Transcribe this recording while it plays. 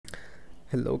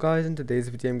Hello guys, in today's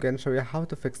video I'm going to show you how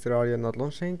to fix Terraria not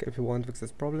launching. If you want to fix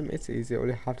this problem, it's easy. All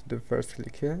you have to do first,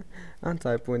 click here and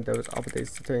type Windows Update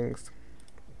Settings.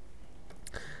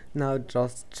 Now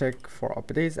just check for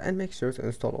updates and make sure to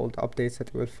install all the updates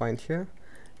that you will find here.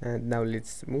 And now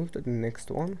let's move to the next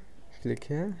one. Click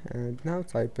here and now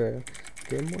type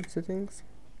game mode settings,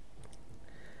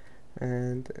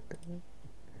 and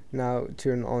now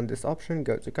turn on this option,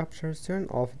 go to captures, turn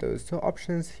off those two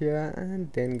options here, and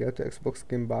then go to Xbox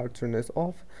Game Bar, turn this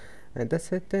off, and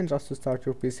that's it. Then just to start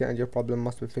your PC and your problem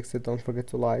must be fixed. Don't forget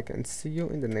to like, and see you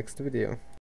in the next video.